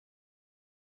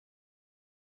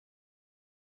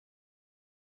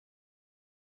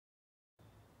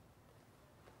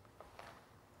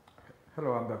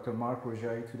Hello, I'm Dr. Mark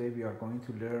Rojai. Today we are going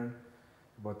to learn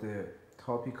about the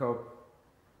topic of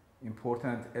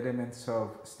important elements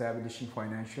of establishing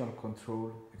financial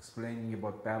control, explaining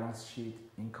about balance sheet,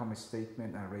 income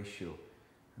statement, and ratio,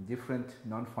 and different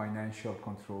non-financial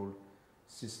control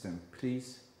system.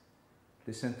 Please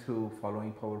listen to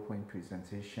following PowerPoint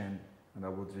presentation, and I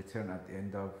would return at the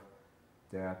end of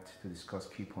that to discuss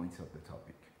key points of the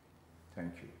topic.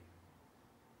 Thank you.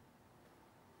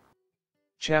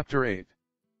 Chapter 8.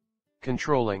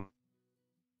 Controlling.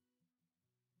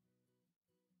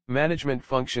 Management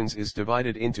functions is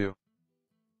divided into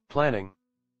planning,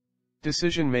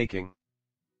 decision-making,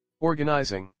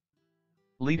 organizing,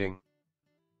 leading,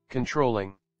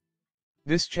 controlling.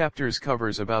 This chapters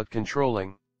covers about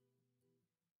controlling.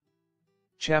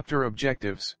 Chapter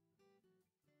Objectives.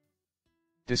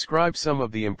 Describe some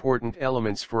of the important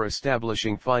elements for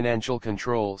establishing financial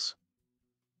controls.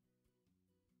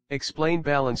 Explain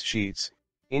balance sheets,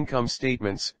 income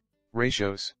statements,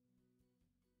 ratios.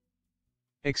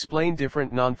 Explain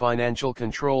different non-financial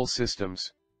control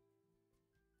systems.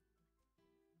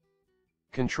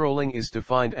 Controlling is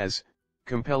defined as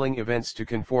compelling events to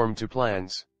conform to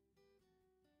plans.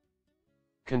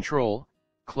 Control,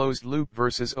 closed loop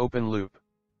versus open loop.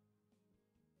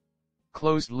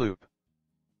 Closed loop.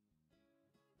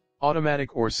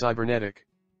 Automatic or cybernetic.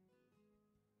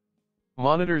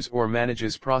 Monitors or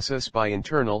manages process by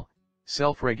internal,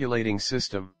 self-regulating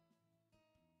system.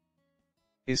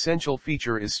 Essential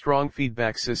feature is strong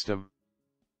feedback system.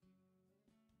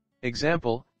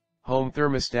 Example, home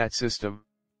thermostat system.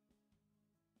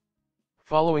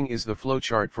 Following is the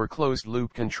flowchart for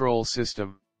closed-loop control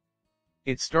system.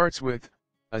 It starts with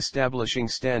establishing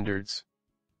standards.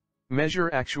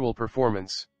 Measure actual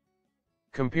performance.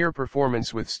 Compare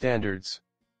performance with standards.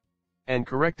 And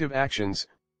corrective actions,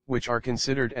 which are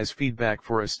considered as feedback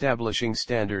for establishing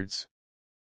standards.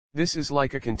 This is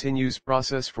like a continuous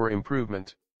process for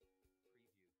improvement.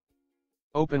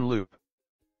 Open loop.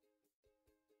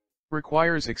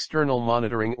 Requires external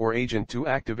monitoring or agent to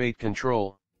activate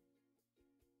control.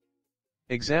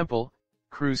 Example,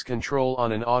 cruise control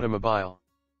on an automobile.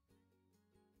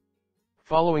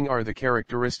 Following are the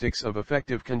characteristics of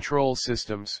effective control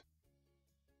systems.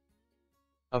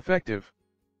 Effective.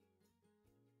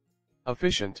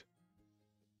 Efficient.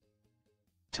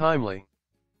 Timely.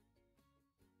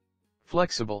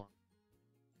 Flexible.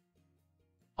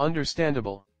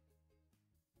 Understandable.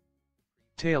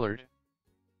 Tailored.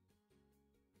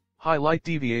 Highlight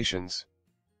deviations.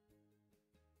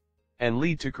 And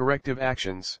lead to corrective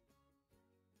actions.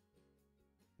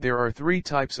 There are three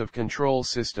types of control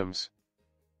systems.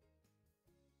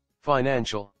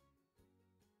 Financial,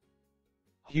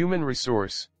 human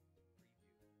resource,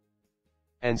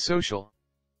 and social.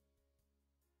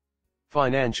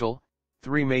 Financial,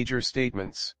 three major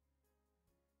statements.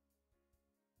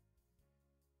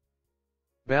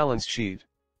 Balance sheet.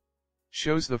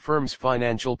 Shows the firm's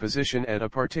financial position at a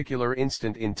particular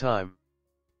instant in time.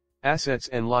 Assets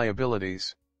and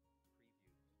liabilities.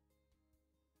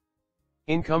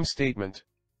 Income statement.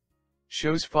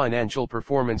 Shows financial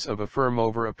performance of a firm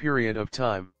over a period of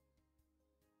time.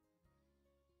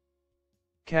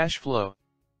 Cash flow.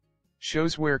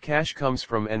 Shows where cash comes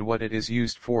from and what it is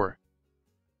used for.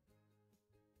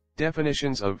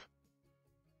 Definitions of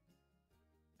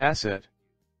asset,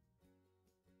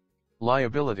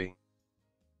 liability,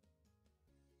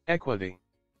 equity,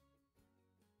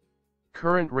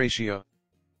 current ratio,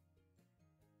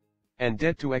 and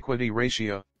debt-to-equity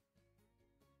ratio.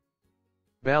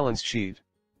 Balance sheet.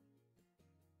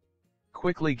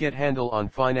 Quickly get handle on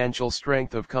financial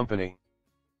strength of company.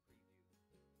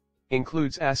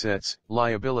 Includes assets,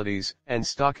 liabilities, and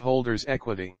stockholders'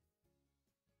 equity.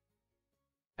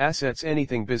 Assets: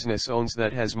 anything business owns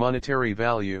that has monetary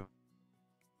value.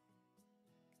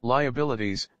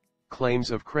 Liabilities: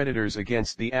 claims of creditors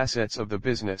against the assets of the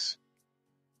business.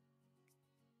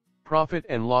 Profit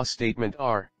and loss statement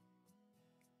are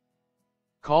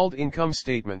called income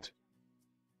statement.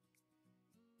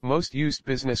 Most used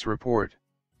business report.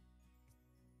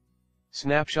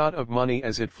 Snapshot of money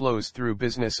as it flows through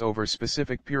business over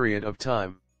specific period of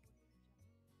time.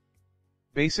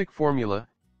 Basic formula: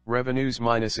 revenues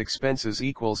minus expenses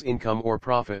equals income or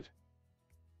profit.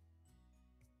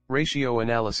 Ratio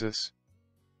analysis.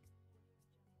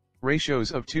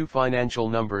 Ratios of two financial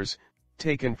numbers,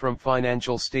 taken from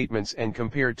financial statements and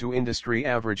compared to industry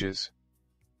averages.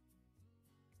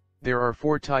 There are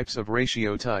four types of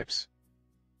ratio types.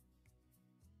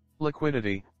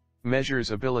 Liquidity, measures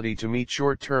ability to meet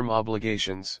short-term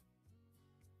obligations.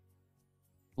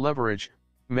 Leverage,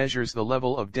 measures the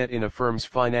level of debt in a firm's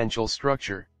financial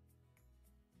structure.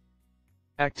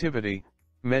 Activity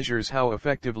measures how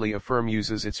effectively a firm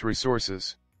uses its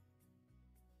resources.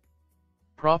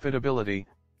 Profitability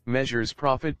measures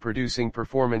profit-producing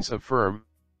performance of firm.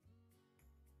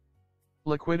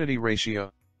 Liquidity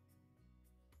ratio.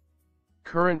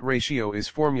 Current ratio is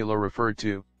formula referred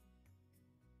to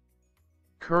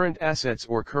current assets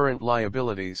or current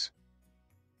liabilities.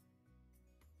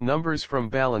 Numbers from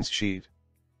balance sheet.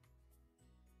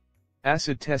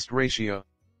 Acid test ratio.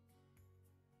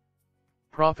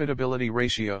 Profitability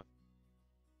ratio.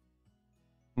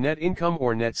 Net income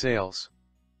or net sales.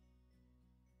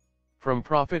 From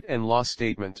profit and loss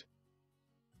statement.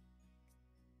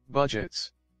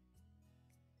 Budgets.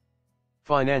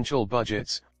 Financial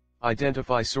budgets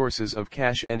identify sources of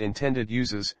cash and intended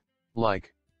uses,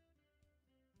 like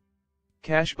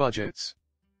cash budgets,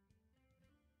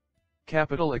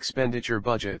 capital expenditure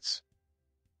budgets,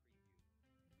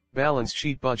 balance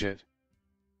sheet budget.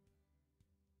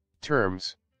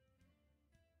 Terms.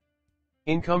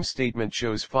 Income statement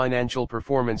shows financial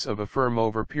performance of a firm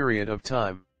over period of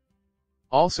time,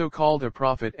 also called a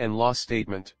profit and loss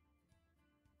statement.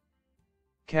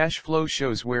 Cash flow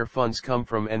shows where funds come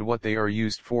from and what they are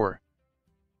used for.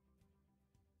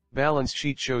 Balance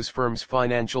sheet shows firm's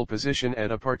financial position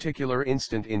at a particular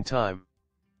instant in time.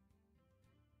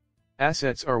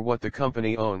 Assets are what the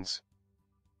company owns.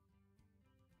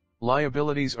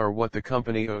 Liabilities are what the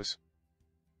company owes.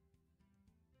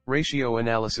 Ratio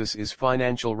analysis is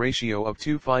financial ratio of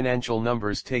two financial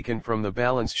numbers taken from the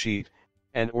balance sheet,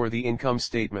 and/or the income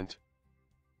statement.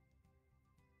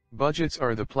 Budgets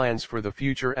are the plans for the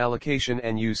future allocation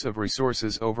and use of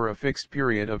resources over a fixed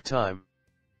period of time.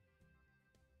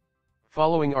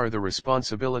 Following are the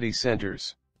responsibility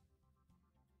centers.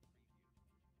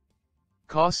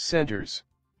 Cost centers.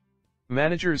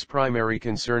 Manager's primary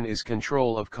concern is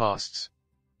control of costs.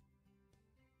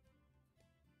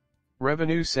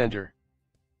 Revenue center.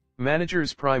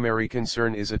 Manager's primary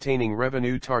concern is attaining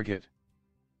revenue target.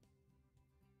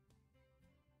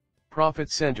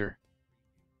 Profit center.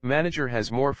 Manager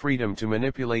has more freedom to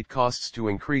manipulate costs to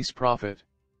increase profit.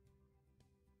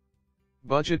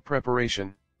 Budget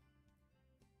preparation.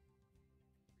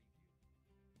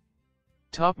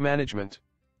 Top management.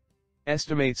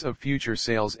 Estimates of future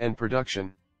sales and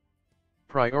production.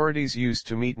 Priorities used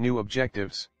to meet new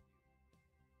objectives.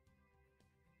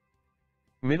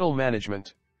 Middle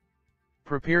management.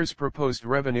 Prepares proposed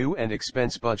revenue and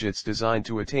expense budgets designed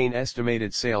to attain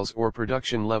estimated sales or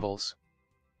production levels.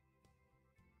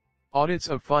 Audits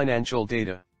of financial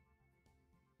data.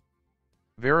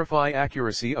 Verify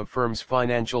accuracy of firm's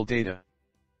financial data.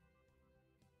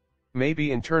 May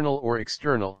be internal or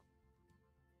external.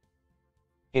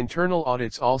 Internal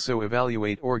audits also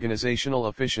evaluate organizational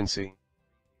efficiency.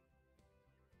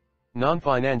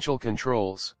 Non-financial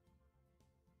controls.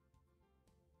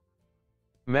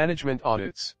 Management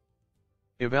audits.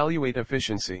 Evaluate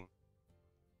efficiency.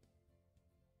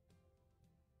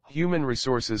 Human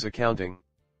resources accounting.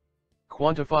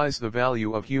 Quantifies the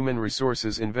value of human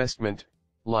resources investment,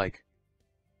 like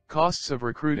costs of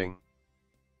recruiting,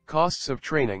 costs of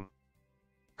training,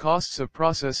 costs of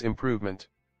process improvement.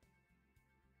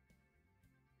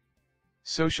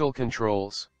 Social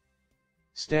controls.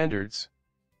 Standards.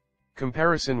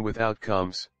 Comparison with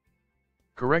outcomes.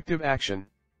 Corrective action.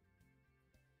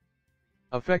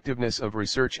 Effectiveness of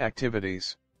research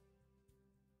activities.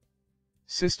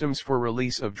 Systems for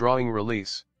release of drawing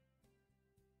release.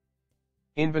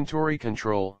 Inventory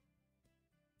control.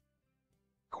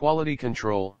 Quality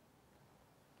control.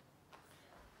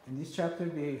 In this chapter,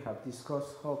 we have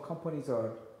discussed how companies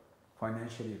are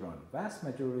financially run. Vast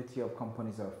majority of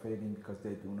companies are failing because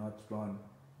they do not run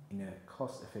in a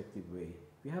cost-effective way.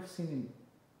 We have seen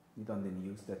it on the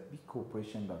news that big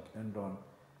corporations like Enron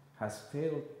has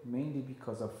failed mainly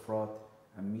because of fraud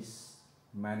and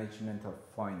mismanagement of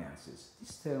finances.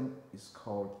 This term is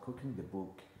called cooking the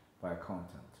book by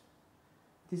accountant.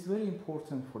 It is very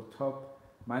important for top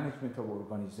management of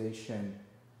organization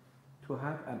to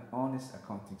have an honest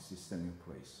accounting system in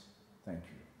place. Thank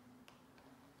you.